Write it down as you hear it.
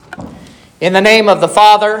In the name of the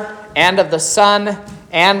Father, and of the Son,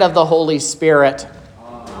 and of the Holy Spirit.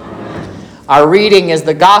 Amen. Our reading is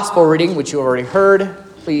the Gospel reading, which you already heard.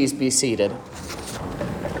 Please be seated.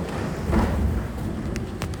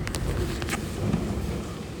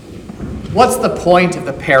 What's the point of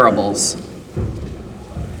the parables?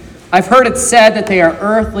 I've heard it said that they are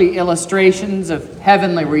earthly illustrations of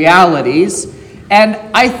heavenly realities, and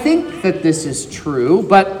I think that this is true,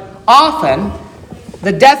 but often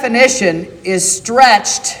the definition is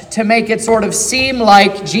stretched to make it sort of seem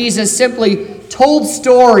like Jesus simply told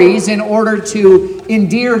stories in order to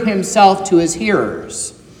endear himself to his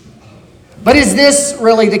hearers. But is this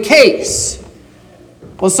really the case?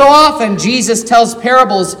 Well, so often Jesus tells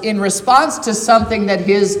parables in response to something that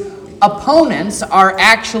his opponents are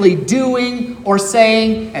actually doing or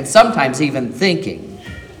saying, and sometimes even thinking.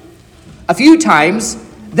 A few times,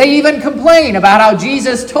 they even complain about how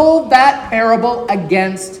Jesus told that parable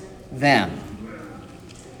against them.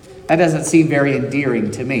 That doesn't seem very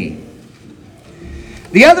endearing to me.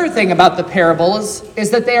 The other thing about the parables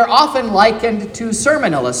is that they are often likened to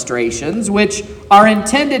sermon illustrations, which are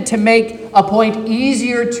intended to make a point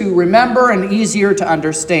easier to remember and easier to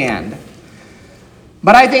understand.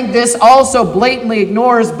 But I think this also blatantly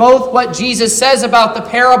ignores both what Jesus says about the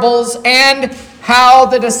parables and how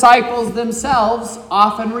the disciples themselves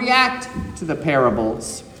often react to the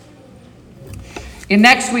parables. In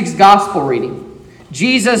next week's gospel reading,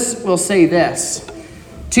 Jesus will say this: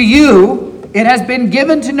 "To you it has been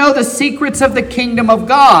given to know the secrets of the kingdom of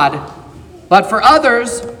God, but for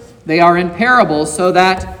others they are in parables, so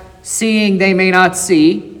that seeing they may not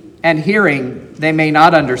see, and hearing they may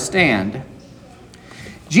not understand."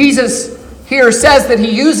 Jesus here says that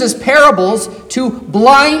he uses parables to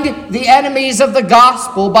blind the enemies of the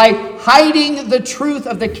gospel by hiding the truth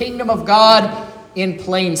of the kingdom of God in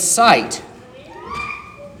plain sight.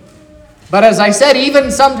 But as I said,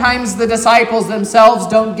 even sometimes the disciples themselves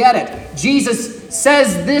don't get it. Jesus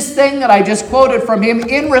says this thing that I just quoted from him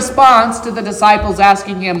in response to the disciples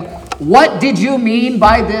asking him, "What did you mean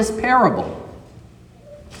by this parable?"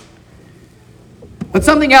 But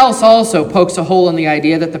something else also pokes a hole in the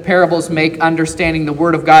idea that the parables make understanding the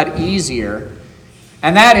Word of God easier,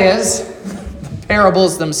 and that is the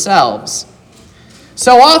parables themselves.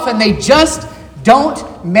 So often they just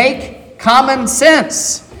don't make common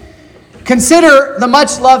sense. Consider the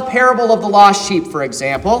much-loved parable of the lost sheep, for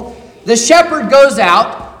example. The shepherd goes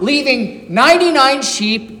out, leaving 99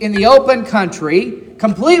 sheep in the open country,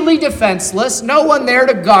 completely defenseless, no one there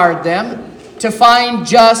to guard them, to find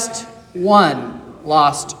just one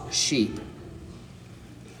lost sheep.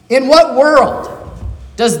 In what world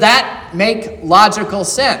does that make logical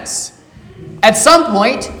sense? At some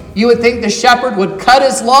point, you would think the shepherd would cut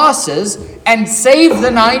his losses and save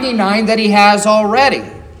the 99 that he has already.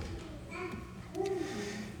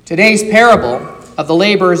 Today's parable of the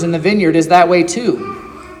laborers in the vineyard is that way too.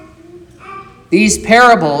 These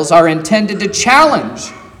parables are intended to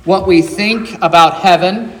challenge what we think about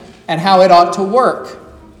heaven and how it ought to work.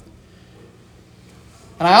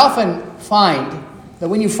 And I often find that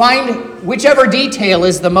when you find whichever detail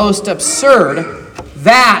is the most absurd,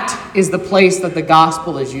 that is the place that the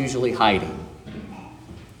gospel is usually hiding.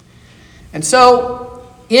 And so,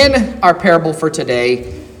 in our parable for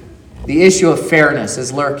today, the issue of fairness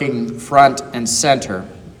is lurking front and center.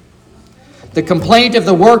 The complaint of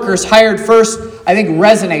the workers hired first, I think,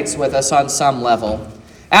 resonates with us on some level.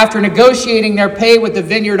 After negotiating their pay with the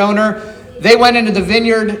vineyard owner, they went into the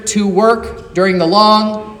vineyard to work during the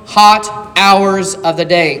long, hot hours of the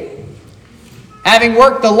day. Having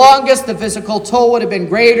worked the longest, the physical toll would have been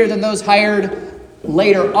greater than those hired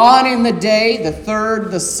later on in the day, the 3rd,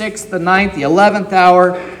 the 6th, the 9th, the 11th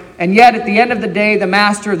hour. And yet, at the end of the day, the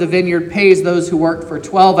master of the vineyard pays those who worked for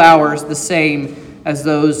 12 hours the same as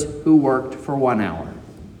those who worked for 1 hour.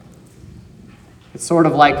 It's sort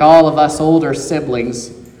of like all of us older siblings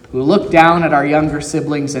who look down at our younger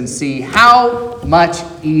siblings and see how much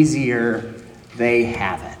easier they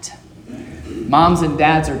have it. Moms and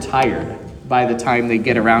dads are tired by the time they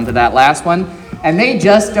get around to that last one, and they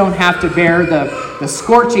just don't have to bear the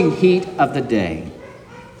scorching heat of the day.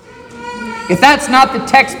 If that's not the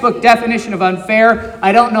textbook definition of unfair,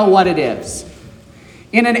 I don't know what it is.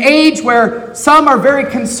 In an age where some are very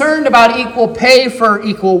concerned about equal pay for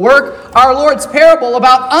equal work, our Lord's parable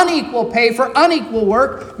about unequal pay for unequal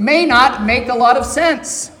work may not make a lot of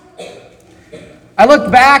sense. I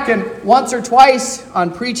looked back, and once or twice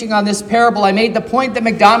on preaching on this parable, I made the point that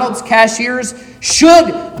McDonald's cashiers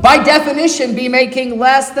should, by definition, be making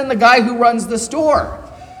less than the guy who runs the store.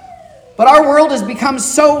 But our world has become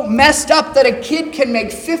so messed up that a kid can make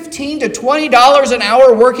 $15 to $20 an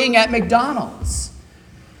hour working at McDonald's.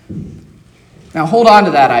 Now hold on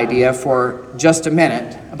to that idea for just a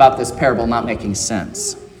minute about this parable not making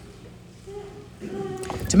sense.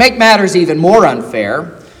 To make matters even more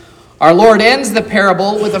unfair, our Lord ends the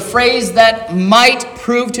parable with a phrase that might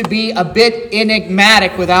prove to be a bit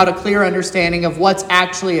enigmatic without a clear understanding of what's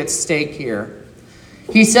actually at stake here.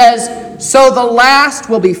 He says, "So the last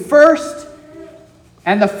will be first,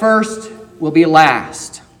 and the first will be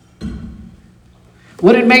last."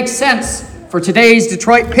 Would it make sense for today's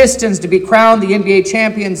Detroit Pistons to be crowned the NBA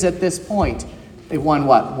champions at this point? They've won,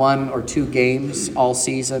 1 or 2 games all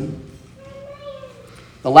season?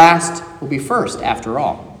 The last will be first, after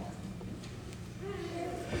all.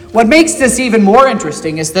 What makes this even more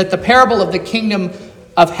interesting is that the parable of the kingdom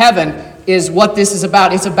of heaven is what this is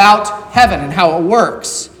about. It's about heaven and how it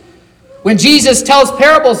works. When Jesus tells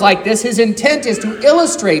parables like this, his intent is to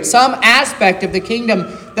illustrate some aspect of the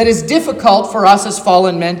kingdom that is difficult for us as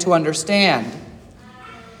fallen men to understand.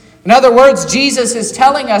 In other words, Jesus is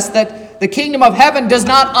telling us that the kingdom of heaven does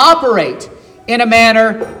not operate in a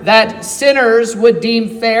manner that sinners would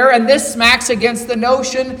deem fair, and this smacks against the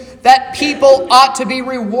notion that people ought to be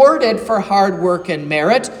rewarded for hard work and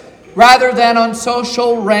merit, rather than on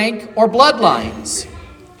social rank or bloodlines.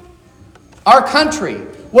 Our country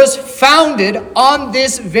was founded on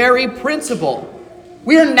this very principle.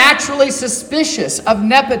 We are naturally suspicious of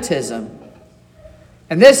nepotism.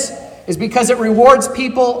 And this is because it rewards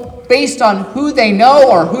people based on who they know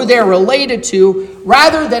or who they're related to,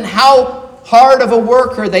 rather than how hard of a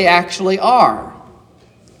worker they actually are.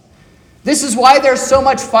 This is why there's so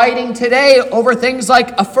much fighting today over things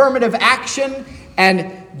like affirmative action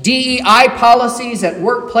and DEI policies at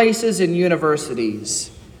workplaces and universities.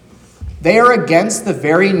 They are against the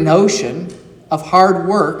very notion of hard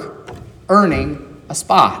work earning a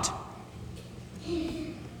spot.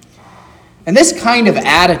 And this kind of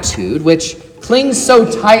attitude, which clings so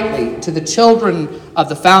tightly to the children of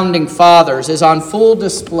the founding fathers, is on full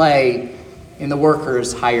display in the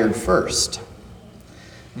workers hired first.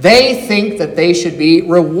 They think that they should be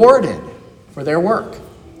rewarded for their work.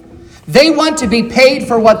 They want to be paid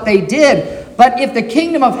for what they did. But if the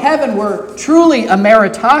kingdom of heaven were truly a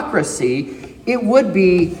meritocracy, it would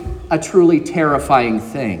be a truly terrifying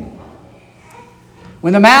thing.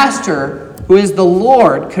 When the master, who is the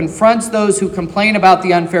Lord, confronts those who complain about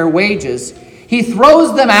the unfair wages, he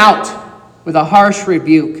throws them out with a harsh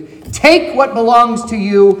rebuke. Take what belongs to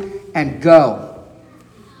you and go.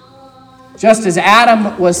 Just as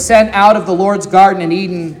Adam was sent out of the Lord's garden in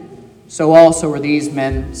Eden, so also were these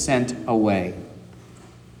men sent away.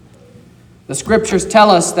 The scriptures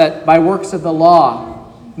tell us that by works of the law,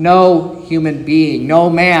 no human being, no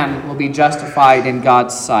man will be justified in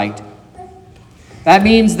God's sight. That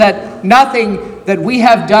means that nothing that we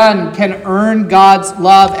have done can earn God's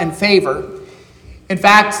love and favor. In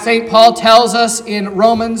fact, St. Paul tells us in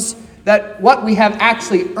Romans that what we have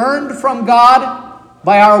actually earned from God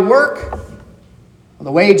by our work,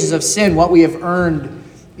 the wages of sin, what we have earned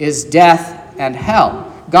is death and hell,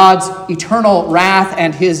 God's eternal wrath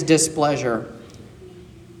and his displeasure.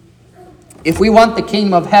 If we want the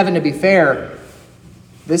kingdom of heaven to be fair,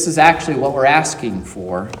 this is actually what we're asking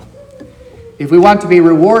for. If we want to be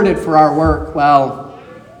rewarded for our work, well,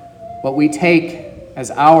 what we take as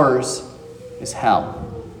ours is hell.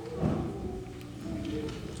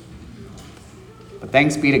 But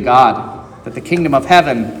thanks be to God that the kingdom of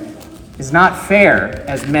heaven is not fair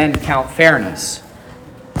as men count fairness.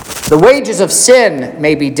 The wages of sin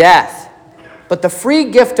may be death, but the free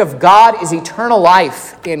gift of God is eternal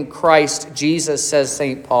life in Christ Jesus, says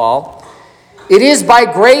St. Paul. It is by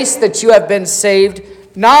grace that you have been saved,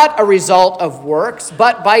 not a result of works,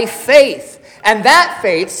 but by faith. And that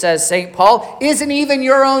faith, says St. Paul, isn't even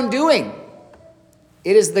your own doing.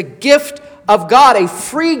 It is the gift of God, a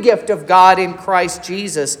free gift of God in Christ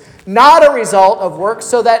Jesus, not a result of works,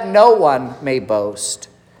 so that no one may boast.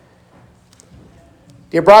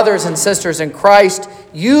 Dear brothers and sisters in Christ,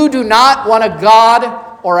 you do not want a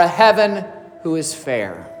God or a heaven who is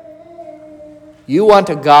fair. You want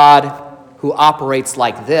a God who operates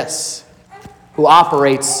like this, who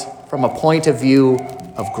operates from a point of view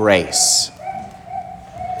of grace.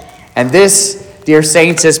 And this, dear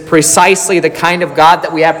saints, is precisely the kind of God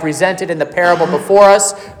that we have presented in the parable before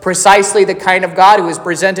us, precisely the kind of God who is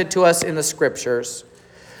presented to us in the Scriptures.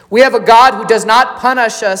 We have a God who does not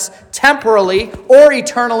punish us temporally or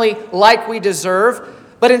eternally like we deserve,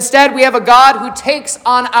 but instead we have a God who takes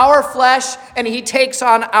on our flesh and he takes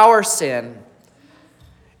on our sin.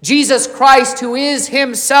 Jesus Christ, who is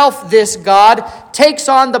himself this God, takes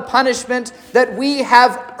on the punishment that we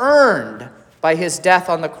have earned by his death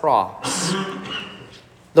on the cross.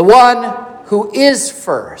 The one who is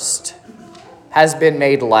first has been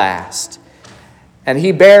made last, and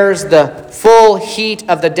he bears the full heat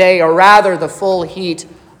of the day, or rather the full heat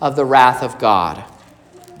of the wrath of God.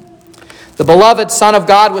 The beloved Son of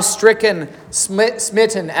God was stricken,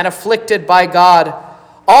 smitten, and afflicted by God.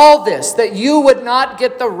 All this, that you would not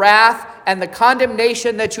get the wrath and the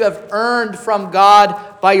condemnation that you have earned from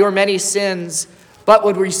God by your many sins, but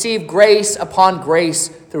would receive grace upon grace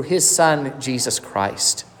through his Son, Jesus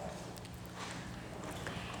Christ.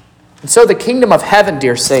 And so the kingdom of heaven,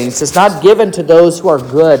 dear saints, is not given to those who are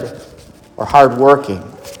good or hardworking.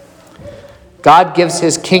 God gives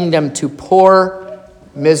his kingdom to poor,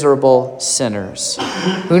 miserable sinners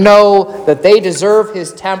who know that they deserve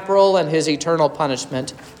his temporal and his eternal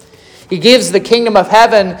punishment. He gives the kingdom of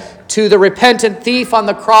heaven to the repentant thief on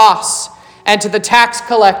the cross and to the tax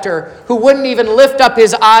collector who wouldn't even lift up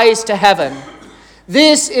his eyes to heaven.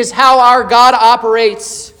 This is how our God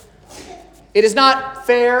operates. It is not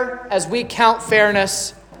fair as we count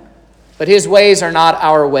fairness, but his ways are not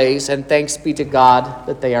our ways, and thanks be to God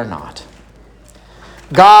that they are not.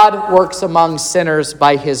 God works among sinners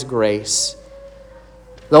by his grace.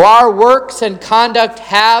 Though our works and conduct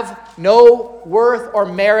have no worth or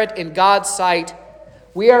merit in God's sight,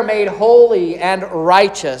 we are made holy and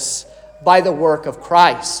righteous by the work of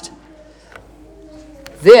Christ.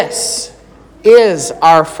 This is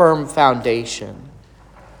our firm foundation.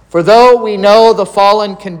 For though we know the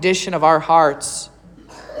fallen condition of our hearts,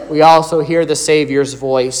 we also hear the Savior's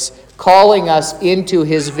voice calling us into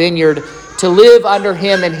his vineyard to live under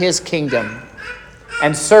him in his kingdom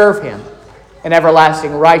and serve him in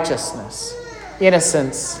everlasting righteousness,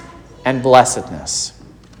 innocence, and blessedness.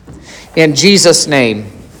 In Jesus'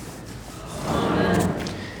 name. Amen.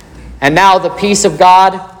 And now the peace of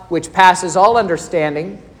God, which passes all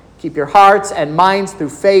understanding, keep your hearts and minds through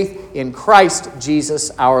faith in Christ Jesus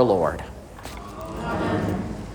our Lord.